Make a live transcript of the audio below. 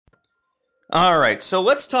All right, so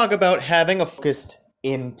let's talk about having a focused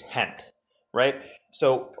intent, right?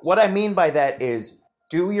 So, what I mean by that is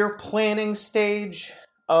do your planning stage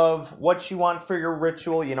of what you want for your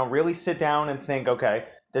ritual, really sit down and think, okay,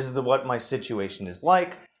 this is what my situation is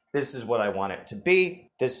like. This is what I want it to be.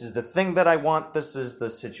 This is the thing that I want. This is the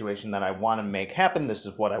situation that I want to make happen. This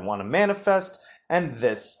is what I want to manifest. And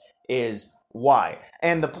this is why.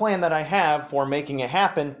 And the plan that I have for making it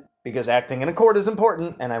happen, because acting in accord is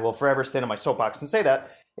important, and I will forever stand on my soapbox and say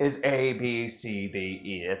that, is A, B, C, D,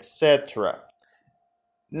 E, etc.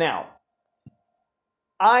 Now,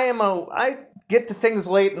 I get to things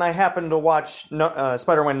late, and I happened to watch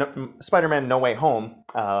Spider-Man No Way Home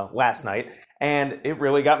last night, and it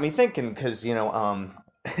really got me thinking, because,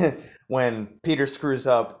 when Peter screws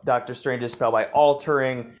up Doctor Strange's spell by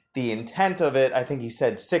altering the intent of it, I think he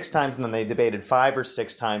said 6 times, and then they debated 5 or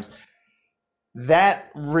 6 times. That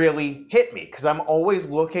really hit me, because I'm always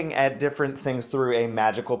looking at different things through a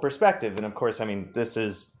magical perspective. And of course, I mean, this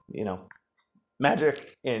is,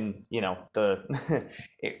 magic in, the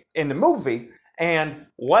in the movie. And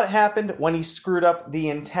what happened when he screwed up the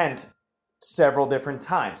intent several different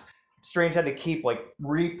times? Strange had to keep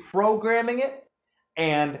reprogramming it,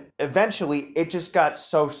 and eventually it just got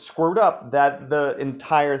so screwed up that the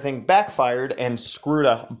entire thing backfired and screwed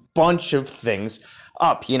a bunch of things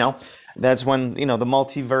up, That's when, the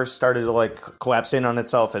multiverse started to collapse in on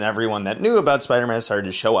itself, and everyone that knew about Spider-Man started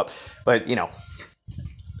to show up. But,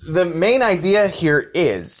 the main idea here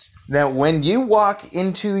is that when you walk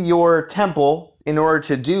into your temple in order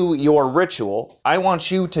to do your ritual, I want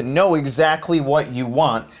you to know exactly what you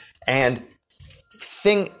want and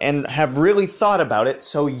think and have really thought about it,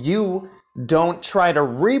 so you don't try to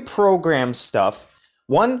reprogram stuff,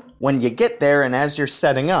 1, when you get there and as you're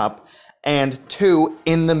setting up, and 2,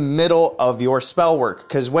 in the middle of your spell work.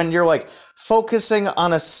 Because when you're focusing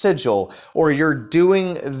on a sigil, or you're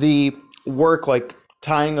doing the work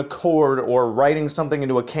tying a cord or writing something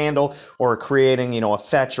into a candle or creating, a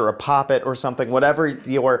fetch or a poppet or something, whatever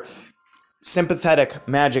your sympathetic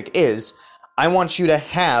magic is, I want you to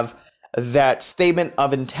have that statement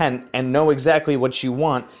of intent and know exactly what you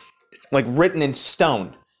want, written in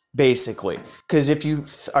stone, basically. Because if you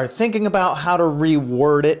are thinking about how to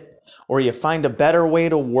reword it, or you find a better way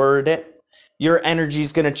to word it, your energy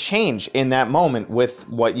is going to change in that moment with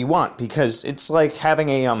what you want, because it's like having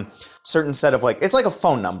a certain set of it's like a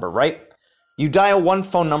phone number, right? You dial one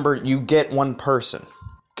phone number, you get one person,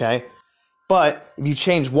 okay? But if you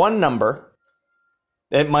change one number,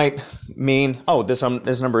 it might mean, oh, this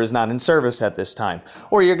number is not in service at this time.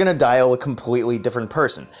 Or you're going to dial a completely different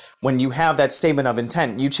person. When you have that statement of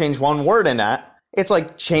intent, you change one word in that, it's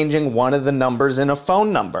like changing one of the numbers in a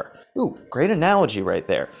phone number. Ooh, great analogy right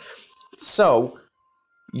there. So,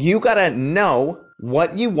 you got to know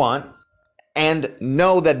what you want and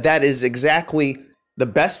know that that is exactly the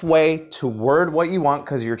best way to word what you want,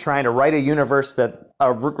 because you're trying to write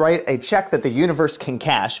write a check that the universe can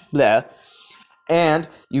cash. Bleh. And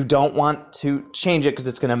you don't want to change it because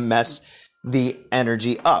it's going to mess the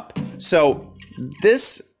energy up. So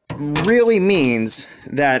this really means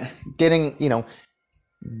that getting,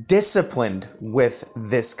 disciplined with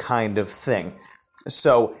this kind of thing.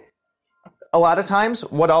 So a lot of times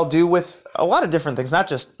what I'll do with a lot of different things, not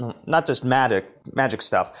just magic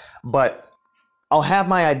stuff, but I'll have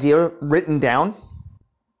my idea written down,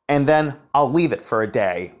 and then I'll leave it for a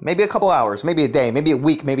day, maybe a couple hours, maybe a day, maybe a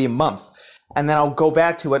week, maybe a month. And then I'll go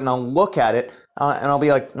back to it and I'll look at it and I'll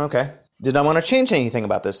be like, okay, did I want to change anything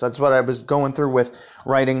about this? That's what I was going through with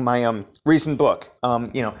writing my recent book,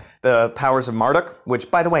 The Powers of Marduk,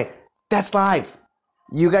 which, by the way, that's live.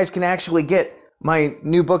 You guys can actually get my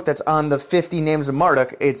new book that's on the 50 names of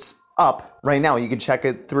Marduk. It's up right now. You can check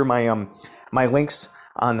it through my my links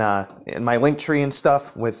on in my link tree and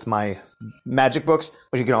stuff with my magic books,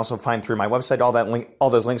 which you can also find through my website. All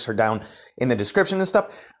those links are down in the description and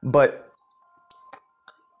stuff. But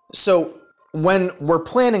so when we're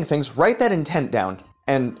planning things, write that intent down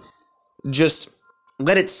and just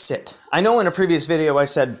let it sit. I know in a previous video I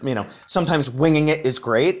said, sometimes winging it is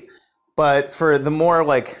great, but for the more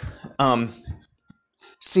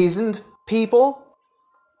seasoned people,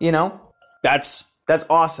 that's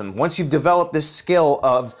awesome. Once you've developed this skill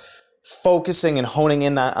of focusing and honing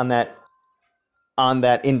in on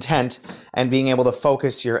that intent and being able to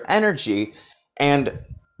focus your energy, and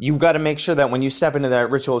you got to make sure that when you step into that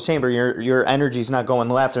ritual chamber, your energy's not going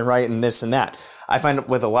left and right and this and that. I find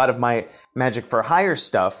with a lot of my magic for hire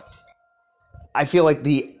stuff, I feel like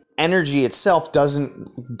the energy itself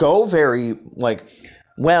doesn't go very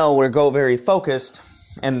well or go very focused,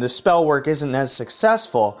 and the spell work isn't as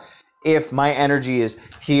successful if my energy is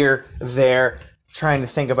here, there, trying to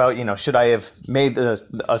think about, should I have made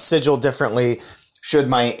a sigil differently? Should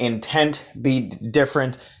my intent be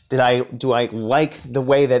different? Do I like the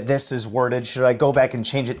way that this is worded? Should I go back and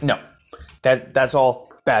change it? No, that's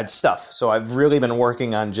all bad stuff. So I've really been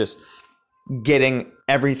working on just getting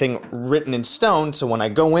everything written in stone. So when I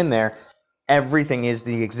go in there, everything is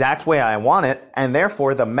the exact way I want it. And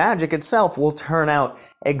therefore the magic itself will turn out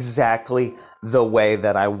exactly the way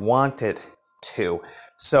that I want it to.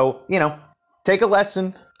 So, take a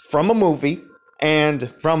lesson from a movie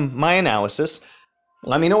and from my analysis.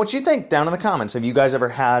 Let me know what you think down in the comments. Have you guys ever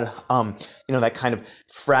had, that kind of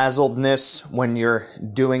frazzledness when you're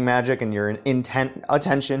doing magic and your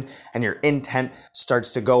attention and your intent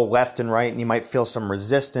starts to go left and right, and you might feel some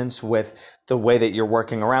resistance with the way that you're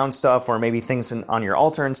working around stuff, or maybe things on your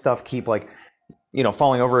altar and stuff keep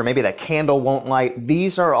falling over, and maybe that candle won't light.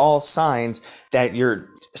 These are all signs that your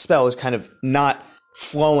spell is kind of not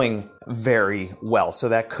flowing very well. So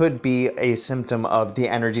that could be a symptom of the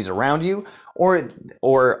energies around you,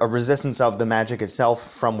 or a resistance of the magic itself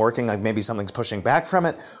from working, like maybe something's pushing back from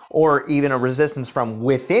it, or even a resistance from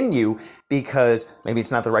within you because maybe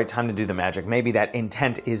it's not the right time to do the magic. Maybe that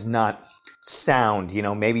intent is not sound,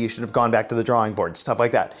 maybe you should have gone back to the drawing board, stuff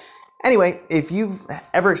like that. Anyway, if you've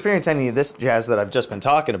ever experienced any of this jazz that I've just been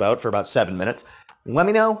talking about for about 7 minutes, let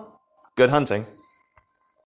me know. Good hunting.